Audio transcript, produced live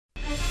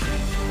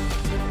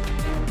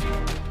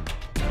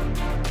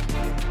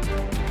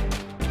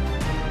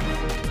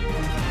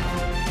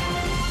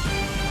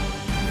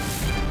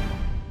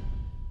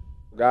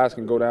Guys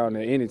can go down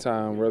there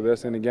anytime, whether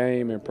that's in the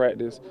game, in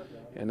practice,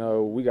 and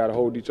we got to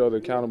hold each other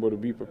accountable to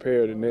be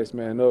prepared, the next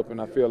man up.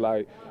 And I feel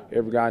like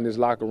every guy in this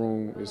locker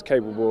room is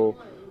capable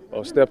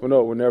of stepping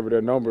up whenever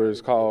their number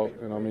is called.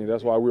 And I mean,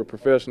 that's why we're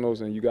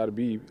professionals, and you got to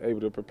be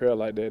able to prepare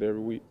like that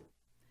every week.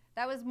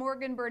 That was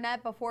Morgan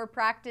Burnett before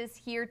practice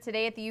here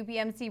today at the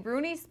UPMC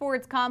Rooney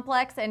Sports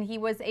Complex, and he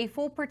was a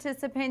full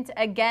participant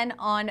again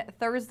on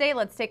Thursday.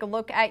 Let's take a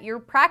look at your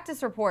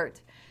practice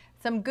report.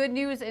 Some good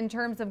news in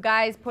terms of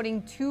guys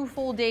putting 2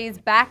 full days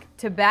back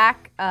to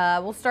back.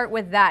 We'll start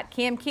with that.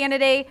 Cam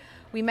Canada,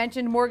 we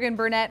mentioned Morgan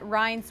Burnett,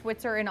 Ryan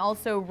Switzer, and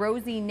also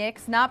Rosie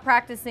Nix. Not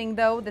practicing,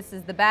 though. This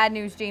is the bad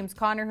news. James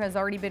Conner has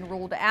already been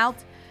ruled out.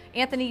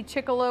 Anthony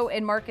Chickolo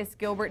and Marcus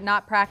Gilbert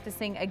not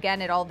practicing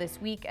again at all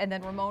this week. And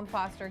then Ramon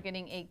Foster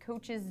getting a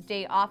coach's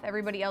day off.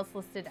 Everybody else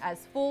listed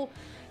as full.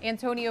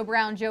 Antonio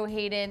Brown, Joe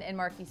Hayden, and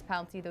Marquise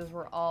Pouncey, those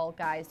were all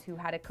guys who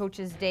had a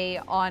coach's day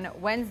on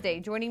Wednesday.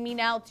 Joining me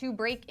now to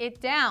break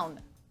it down,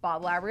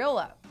 Bob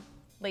Labriola.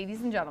 Ladies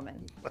and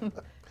gentlemen.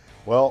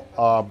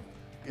 Well,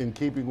 in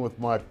keeping with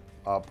my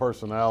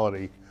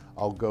personality,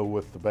 I'll go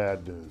with the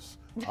bad news.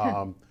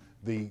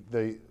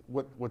 The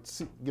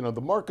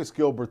Marcus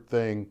Gilbert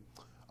thing,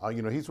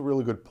 he's a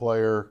really good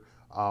player,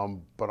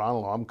 but I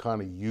don't know, I'm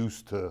kind of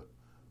used to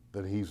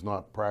that he's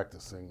not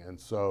practicing. And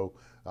so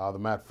the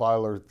Matt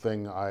Filer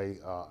thing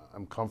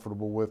I'm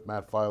comfortable with,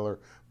 Matt Filer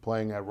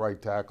playing at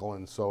right tackle,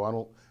 and so I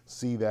don't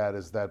see that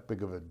as that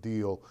big of a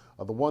deal.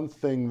 The one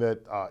thing that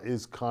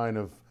is kind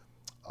of,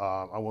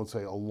 I won't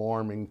say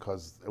alarming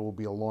because it will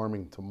be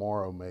alarming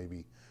tomorrow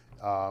maybe,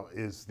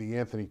 is the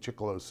Anthony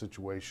Chickolo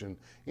situation.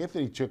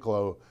 Anthony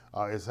Chickolo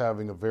is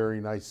having a very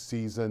nice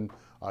season.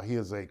 He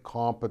is a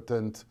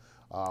competent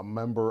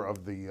member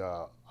of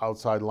the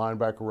outside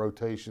linebacker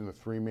rotation, the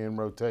 3-man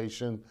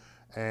rotation.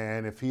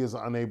 And if he is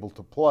unable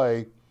to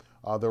play,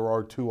 there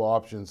are 2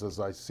 options as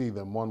I see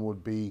them. One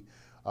would be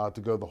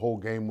to go the whole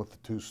game with the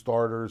 2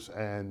 starters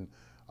and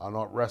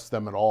not rest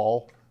them at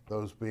all,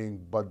 those being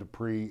Bud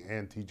Dupree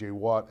and TJ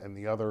Watt. And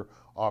the other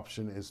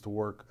option is to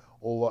work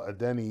Ola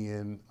Adeni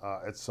in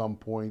at some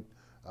point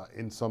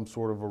in some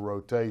sort of a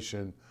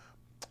rotation.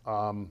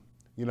 Ola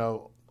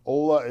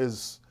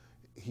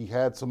he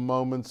had some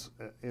moments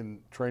in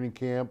training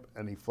camp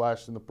and he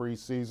flashed in the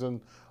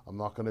preseason. I'm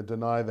not going to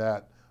deny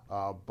that.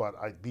 But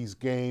these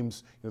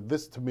games,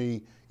 this to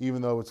me,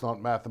 even though it's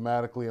not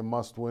mathematically a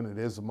must-win, it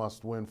is a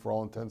must-win for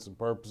all intents and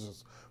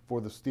purposes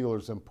for the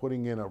Steelers. And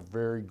putting in a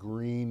very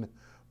green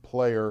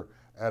player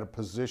at a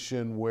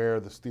position where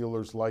the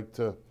Steelers like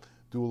to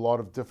do a lot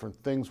of different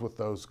things with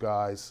those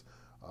guys,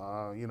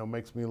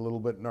 makes me a little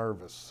bit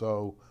nervous.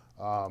 So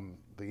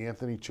the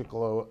Anthony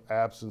Chickolo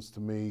absence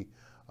to me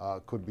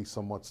could be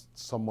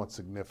somewhat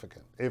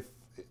significant if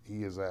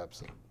he is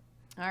absent.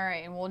 All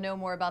right, and we'll know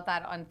more about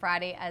that on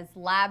Friday. As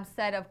Lab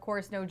said, of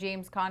course, no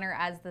James Conner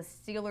as the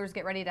Steelers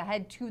get ready to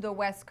head to the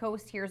West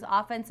Coast. Here's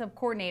offensive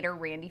coordinator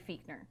Randy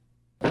Fiechner.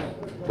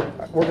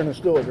 We're going to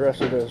still address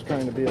it as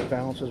trying to be as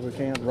balanced as we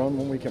can, run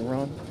when we can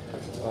run.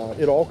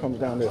 It all comes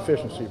down to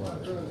efficiency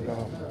runs.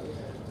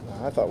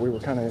 I thought we were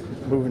kind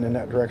of moving in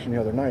that direction the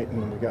other night,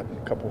 and we got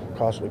a couple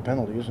costly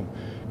penalties and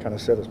kind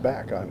of set us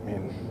back. I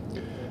mean,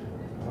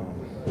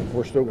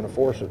 we're still going to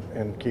force it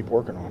and keep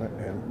working on it,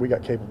 and we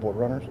got capable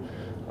runners.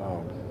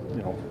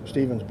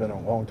 Steven's been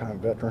a long-time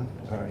veteran.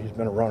 He's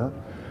been a runner.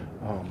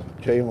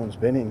 Jalen's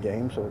been in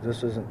games, so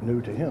this isn't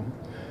new to him.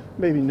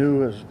 Maybe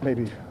new is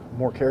maybe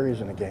more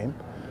carries in a game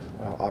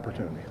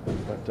opportunity,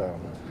 but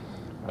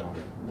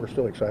we're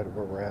still excited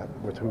where we're at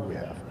with who we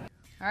have.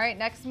 All right,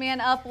 next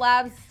man up,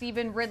 Labs,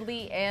 Stephen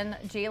Ridley and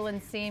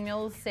Jalen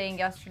Samuels saying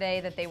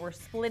yesterday that they were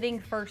splitting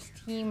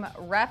first-team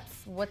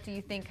reps. What do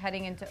you think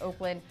heading into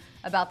Oakland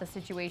about the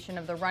situation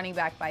of the running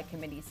back by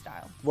committee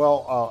style?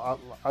 Well,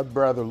 I'd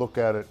rather look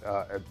at it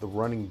at the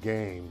running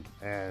game,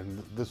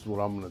 and this is what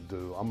I'm going to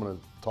do. I'm going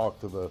to talk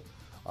to the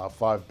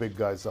 5 big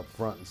guys up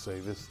front and say,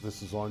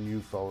 this is on you,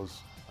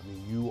 fellas. I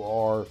mean, you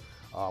are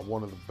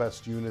one of the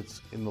best units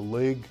in the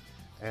league,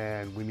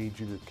 and we need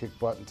you to kick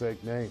butt and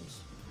take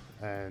names.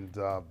 And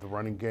the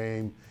running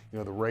game,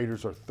 the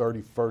Raiders are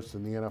 31st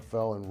in the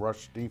NFL in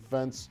rush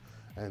defense.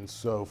 And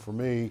so for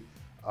me,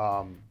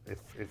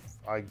 if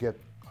I get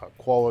a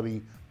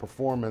quality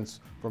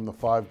performance from the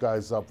 5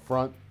 guys up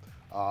front,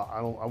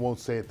 I won't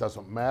say it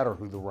doesn't matter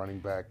who the running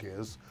back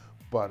is,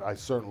 but I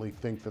certainly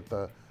think that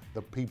the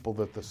people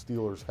that the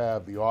Steelers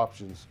have, the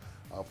options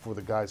for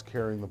the guys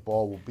carrying the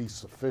ball will be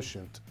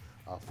sufficient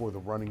for the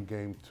running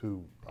game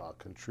to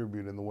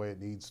contribute in the way it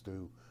needs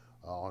to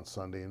on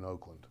Sunday in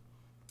Oakland.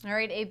 All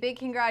right, a big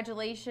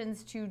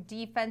congratulations to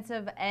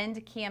defensive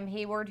end Cam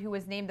Hayward, who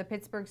was named the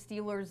Pittsburgh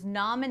Steelers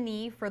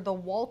nominee for the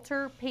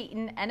Walter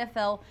Payton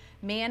NFL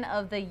Man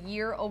of the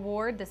Year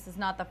Award. This is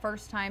not the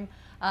first time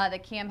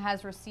that Cam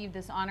has received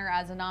this honor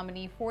as a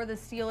nominee for the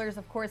Steelers.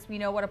 Of course, we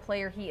know what a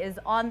player he is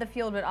on the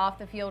field, but off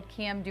the field,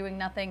 Cam doing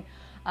nothing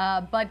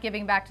but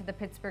giving back to the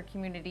Pittsburgh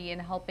community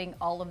and helping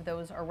all of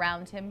those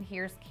around him.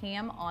 Here's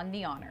Cam on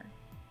the honor.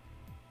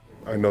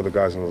 I know the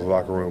guys in the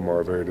locker room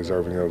are very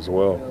deserving as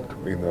well.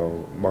 You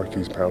know,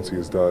 Marquise Pouncey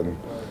has done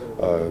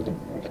a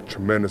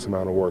tremendous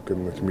amount of work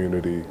in the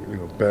community. You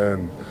know,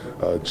 Ben,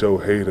 Joe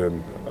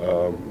Hayden,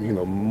 you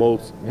know,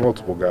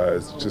 multiple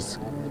guys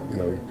just, you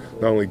know,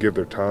 not only give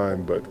their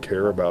time but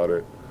care about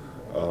it.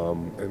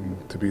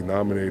 And to be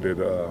nominated,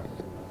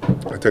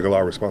 I take a lot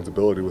of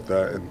responsibility with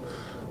that.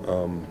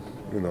 And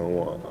you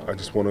know, I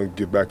just want to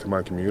give back to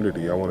my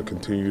community. I want to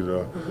continue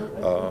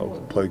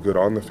to play good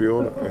on the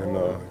field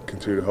and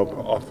continue to help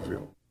off the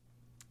field.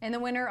 And the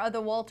winner of the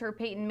Walter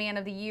Payton Man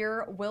of the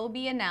Year will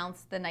be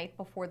announced the night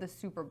before the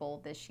Super Bowl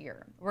this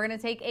year. We're going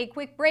to take a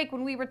quick break.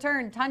 When we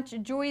return, Tunch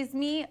joins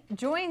me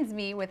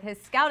with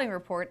his scouting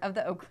report of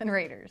the Oakland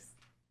Raiders.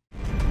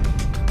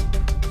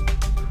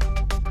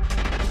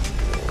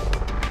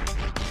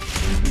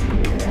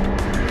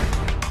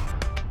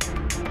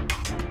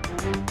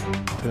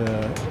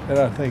 And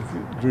I think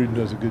Gruden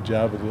does a good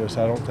job of this.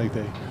 I don't think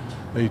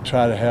they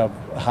try to have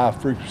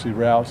high-frequency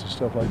routes and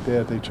stuff like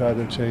that. They try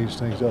to change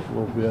things up a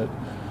little bit.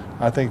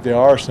 I think there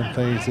are some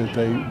things that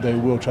they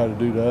will try to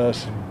do to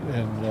us,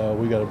 and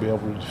we got to be able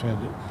to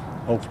defend it,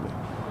 hopefully.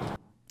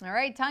 All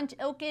right, Tunch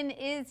Ilkin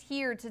is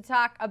here to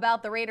talk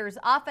about the Raiders'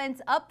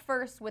 offense. Up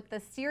first with the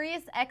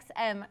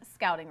SiriusXM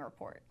scouting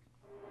report.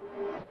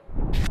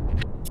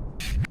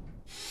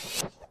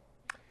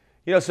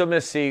 You know, so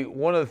Missi,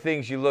 one of the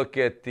things you look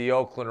at the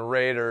Oakland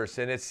Raiders,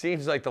 and it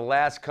seems like the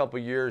last couple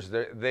of years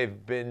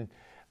they've been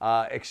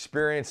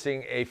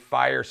experiencing a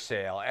fire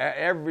sale.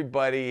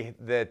 Everybody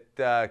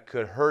that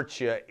could hurt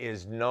you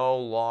is no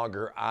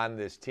longer on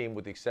this team,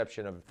 with the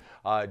exception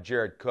of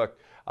Jared Cook.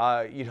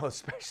 You know,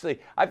 especially,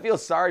 I feel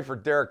sorry for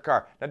Derek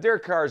Carr. Now,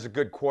 Derek Carr is a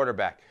good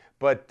quarterback,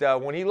 but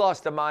when he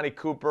lost Amani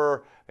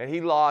Cooper and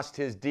he lost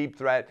his deep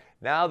threat,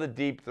 now the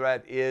deep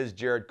threat is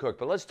Jared Cook.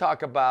 But let's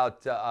talk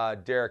about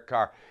Derek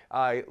Carr.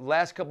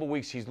 Last couple of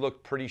weeks, he's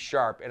looked pretty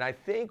sharp. And I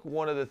think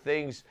one of the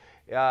things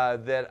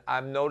that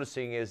I'm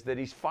noticing is that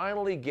he's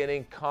finally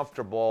getting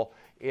comfortable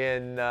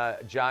in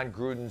John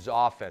Gruden's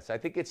offense. I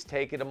think it's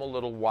taken him a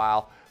little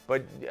while,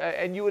 but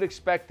and you would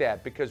expect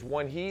that, because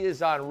when he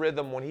is on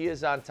rhythm, when he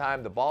is on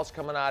time, the ball's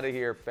coming out of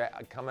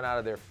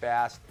there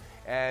fast,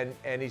 and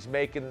he's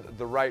making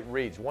the right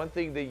reads. One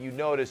thing that you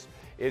notice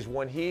is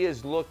when he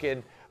is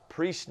looking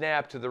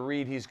pre-snap to the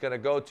read he's going to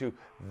go to,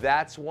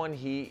 that's when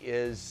he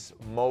is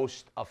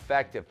most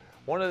effective.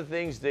 One of the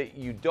things that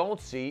you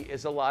don't see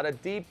is a lot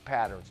of deep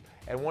patterns.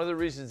 And one of the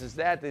reasons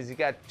is he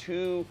got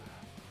two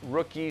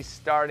rookies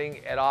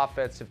starting at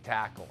offensive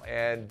tackle.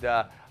 And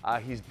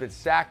he's been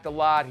sacked a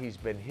lot. He's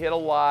been hit a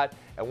lot.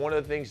 And one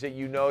of the things that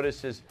you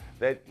notice is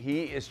that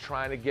he is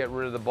trying to get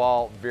rid of the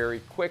ball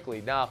very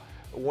quickly. Now,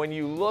 when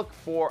you look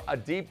for a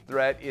deep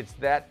threat, it's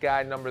that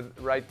guy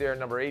right there,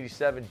 number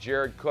 87,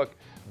 Jared Cook.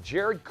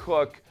 Jared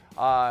Cook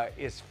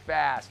is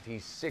fast.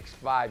 He's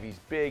 6'5". He's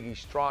big. He's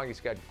strong. He's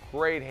got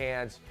great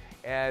hands.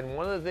 And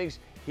one of the things,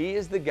 he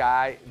is the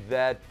guy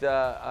that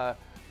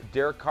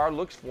Derek Carr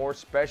looks for,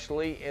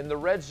 especially in the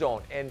red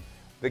zone. And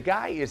the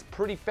guy is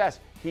pretty fast.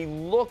 He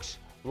looks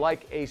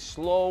like a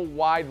slow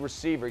wide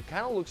receiver. He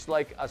kind of looks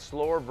like a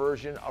slower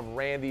version of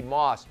Randy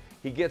Moss.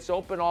 He gets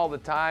open all the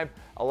time.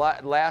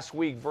 Last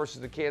week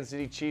versus the Kansas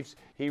City Chiefs,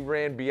 he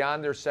ran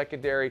beyond their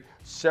secondary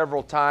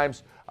several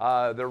times.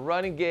 The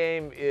running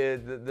game,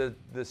 is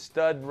the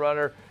stud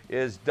runner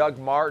is Doug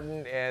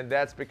Martin, and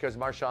that's because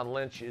Marshawn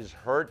Lynch is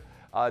hurt.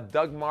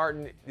 Doug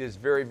Martin is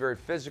very, very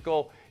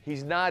physical.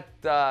 He's not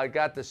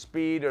got the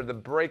speed or the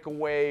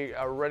breakaway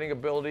running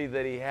ability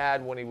that he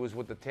had when he was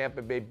with the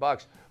Tampa Bay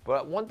Bucks.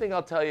 But one thing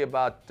I'll tell you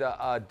about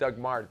Doug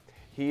Martin,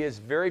 he is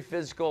very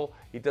physical.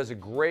 He does a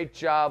great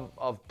job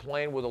of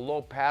playing with a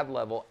low pad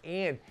level,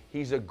 and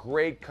he's a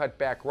great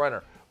cutback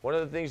runner. One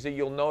of the things that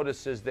you'll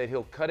notice is that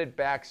he'll cut it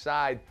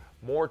backside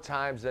more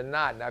times than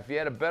not. Now, if he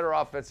had a better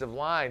offensive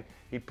line,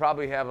 he'd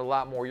probably have a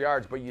lot more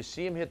yards, but you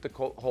see him hit the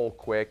hole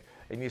quick,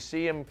 and you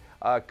see him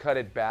cut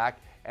it back,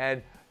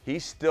 and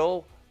he's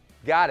still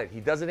got it.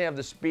 He doesn't have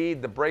the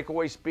speed, the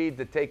breakaway speed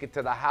to take it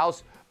to the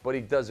house, but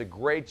he does a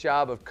great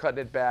job of cutting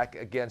it back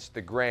against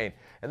the grain.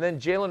 And then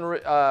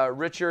Jalen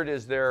Richard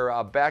is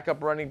their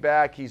backup running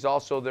back. He's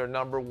also their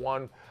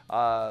 #1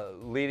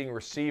 leading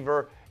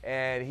receiver,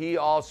 and he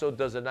also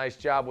does a nice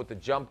job with the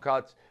jump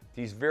cuts.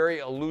 He's very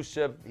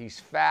elusive. He's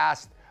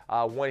fast.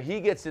 When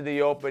he gets in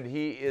the open,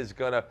 he is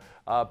going to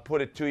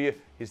put it to you.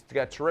 He's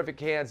got terrific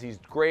hands. He's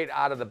great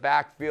out of the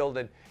backfield.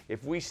 And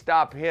if we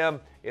stop him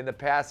in the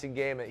passing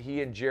game,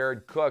 he and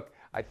Jared Cook,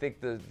 I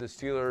think the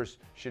Steelers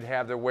should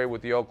have their way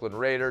with the Oakland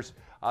Raiders.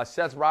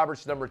 Seth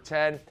Roberts,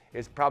 #10,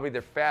 is probably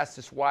their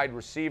fastest wide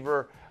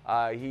receiver.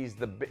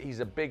 He's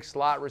a big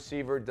slot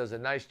receiver, does a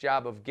nice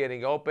job of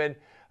getting open.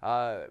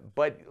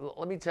 But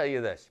let me tell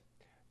you this.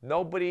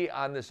 Nobody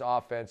on this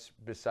offense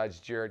besides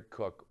Jared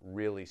Cook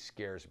really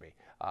scares me.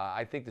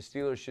 I think the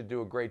Steelers should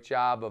do a great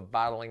job of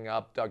bottling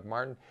up Doug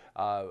Martin.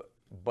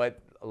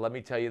 But let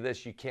me tell you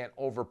this, you can't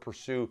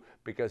over-pursue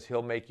because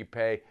he'll make you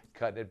pay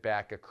cutting it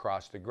back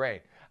across the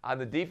grain. On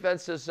the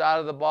defensive side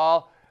of the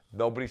ball,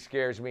 nobody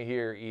scares me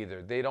here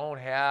either. They don't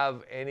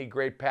have any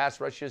great pass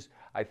rushes.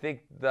 I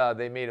think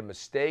they made a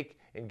mistake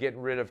in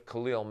getting rid of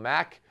Khalil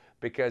Mack,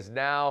 because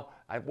now,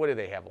 what do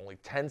they have, only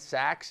 10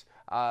 sacks?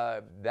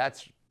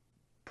 That's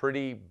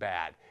pretty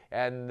bad.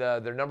 And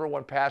their number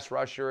one pass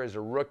rusher is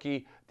a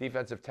rookie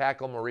defensive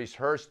tackle, Maurice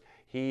Hurst.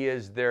 He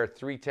is their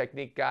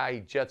 3-technique guy. He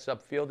jets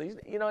upfield.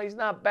 He's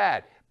not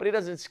bad, but he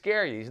doesn't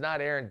scare you. He's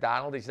not Aaron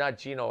Donald. He's not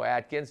Geno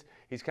Atkins.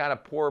 He's kind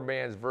of poor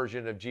man's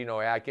version of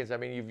Geno Atkins. I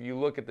mean, if you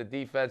look at the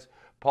defense,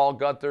 Paul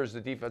Gunther's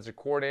the defensive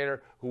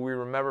coordinator, who we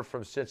remember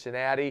from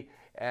Cincinnati,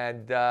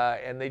 and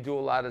they do a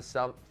lot of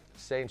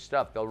same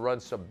stuff. They'll run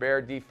some bear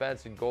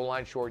defense and goal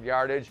line short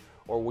yardage,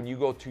 or when you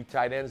go 2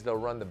 tight ends, they'll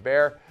run the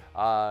bear.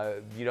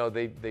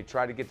 They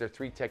try to get their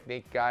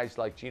 3-technique guys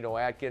like Geno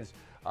Atkins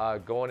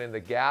going in the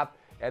gap,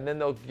 and then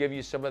they'll give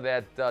you some of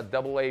that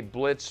double-A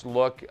blitz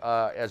look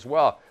as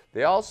well.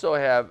 They also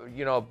have,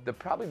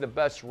 probably the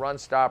best run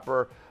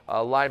stopper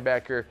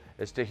linebacker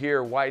is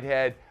Tahir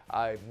Whitehead,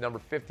 number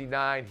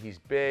 59. He's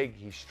big,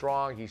 he's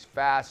strong, he's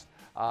fast.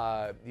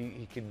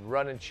 He can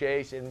run and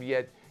chase, and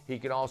yet he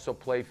can also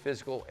play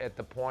physical at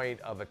the point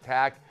of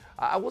attack.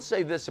 I will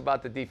say this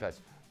about the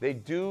defense. They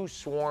do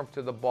swarm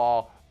to the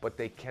ball, but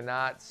they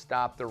cannot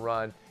stop the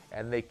run,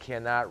 and they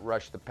cannot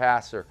rush the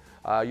passer.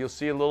 You'll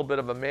see a little bit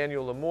of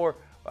Emmanuel Lamour.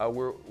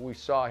 We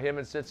saw him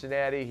in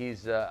Cincinnati.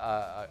 He's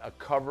a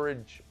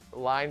coverage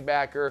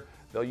linebacker.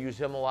 They'll use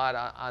him a lot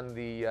on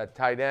the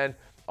tight end.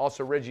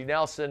 Also, Reggie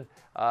Nelson,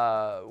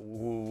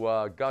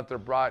 who Gunther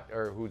brought,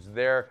 or who's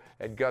there,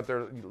 and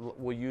Gunther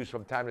will use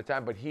from time to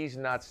time, but he's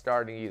not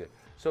starting either.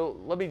 So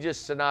let me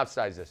just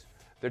synopsize this.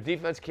 Their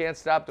defense can't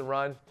stop the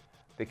run.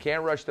 They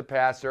can't rush the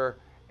passer.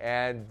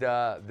 And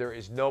there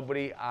is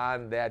nobody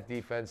on that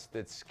defense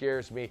that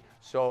scares me.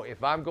 So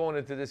if I'm going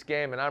into this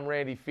game and I'm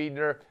Randy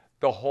Fiedner,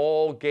 the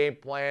whole game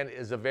plan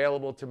is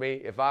available to me.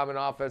 If I'm an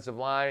offensive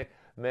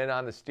lineman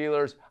on the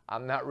Steelers,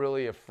 I'm not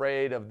really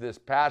afraid of this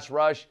pass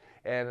rush.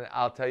 And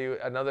I'll tell you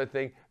another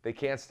thing, they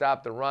can't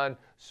stop the run.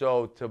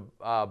 So to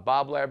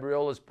Bob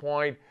Labriola's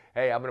point,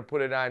 hey, I'm going to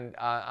put it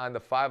on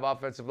the 5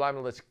 offensive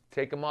linemen. Let's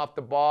take them off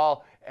the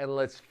ball, and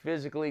let's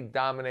physically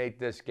dominate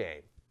this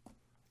game.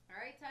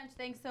 All right, Tunch,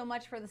 thanks so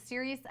much for the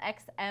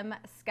SiriusXM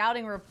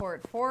Scouting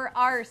Report. For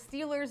our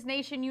Steelers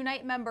Nation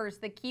Unite members,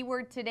 the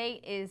keyword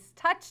today is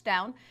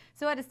touchdown.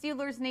 So at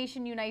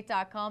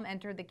SteelersNationUnite.com,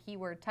 enter the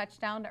keyword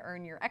touchdown to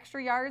earn your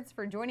extra yards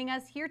for joining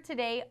us here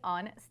today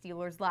on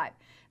Steelers Live.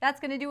 That's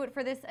going to do it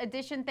for this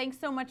edition. Thanks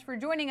so much for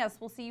joining us.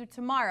 We'll see you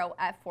tomorrow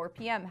at 4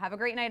 p.m. Have a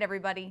great night,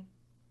 everybody.